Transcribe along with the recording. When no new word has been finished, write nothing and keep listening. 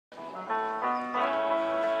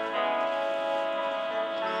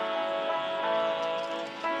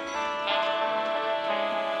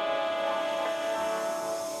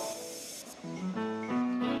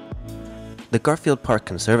The Garfield Park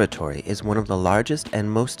Conservatory is one of the largest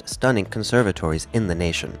and most stunning conservatories in the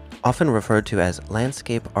nation. Often referred to as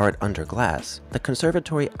landscape art under glass, the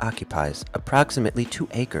conservatory occupies approximately 2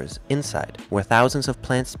 acres inside, where thousands of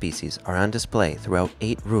plant species are on display throughout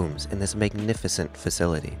 8 rooms in this magnificent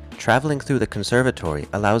facility. Traveling through the conservatory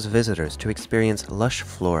allows visitors to experience lush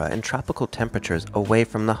flora and tropical temperatures away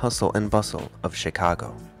from the hustle and bustle of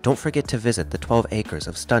Chicago. Don't forget to visit the 12 acres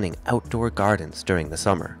of stunning outdoor gardens during the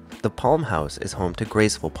summer. The Palm House is home to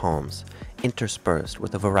graceful palms, interspersed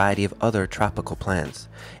with a variety of other tropical plants,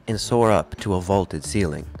 and soar up to a vaulted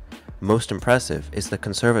ceiling. Most impressive is the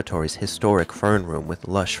conservatory's historic fern room with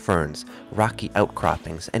lush ferns, rocky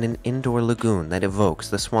outcroppings, and an indoor lagoon that evokes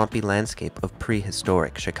the swampy landscape of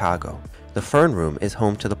prehistoric Chicago. The fern room is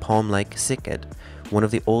home to the palm-like cycad, one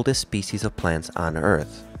of the oldest species of plants on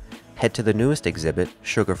Earth. Head to the newest exhibit,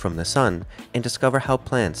 Sugar from the Sun, and discover how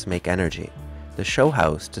plants make energy. The show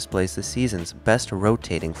house displays the season's best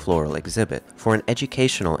rotating floral exhibit. For an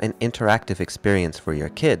educational and interactive experience for your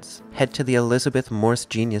kids, head to the Elizabeth Morse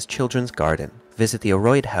Genius Children's Garden. Visit the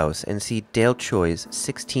Aroyd House and see Dale Choi's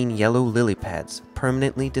 16 yellow lily pads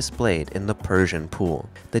permanently displayed in the Persian pool.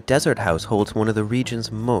 The Desert House holds one of the region's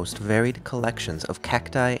most varied collections of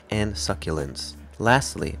cacti and succulents.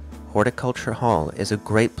 Lastly, Horticulture Hall is a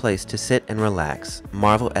great place to sit and relax,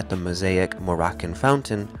 marvel at the mosaic Moroccan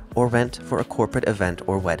fountain, or rent for a corporate event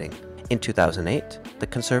or wedding. In 2008, the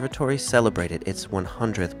conservatory celebrated its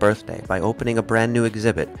 100th birthday by opening a brand new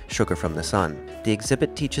exhibit, Sugar from the Sun. The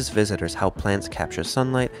exhibit teaches visitors how plants capture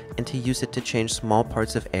sunlight and to use it to change small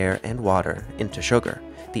parts of air and water into sugar,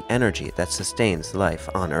 the energy that sustains life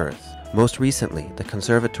on Earth. Most recently, the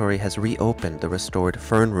conservatory has reopened the restored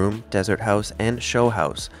Fern Room, Desert House, and Show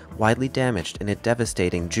House, widely damaged in a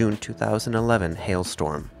devastating June 2011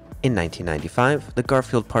 hailstorm. In 1995, the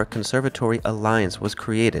Garfield Park Conservatory Alliance was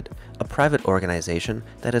created, a private organization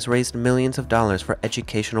that has raised millions of dollars for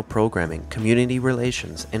educational programming, community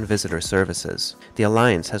relations, and visitor services. The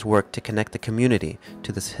Alliance has worked to connect the community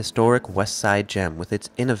to this historic West Side gem with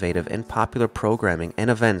its innovative and popular programming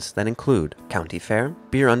and events that include County Fair,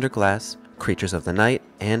 Beer Under Glass, Creatures of the Night,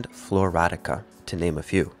 and Floratica, to name a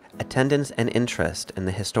few. Attendance and interest in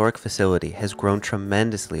the historic facility has grown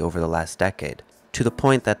tremendously over the last decade, to the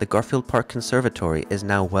point that the Garfield Park Conservatory is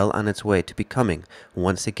now well on its way to becoming,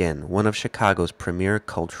 once again, one of Chicago's premier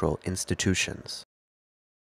cultural institutions.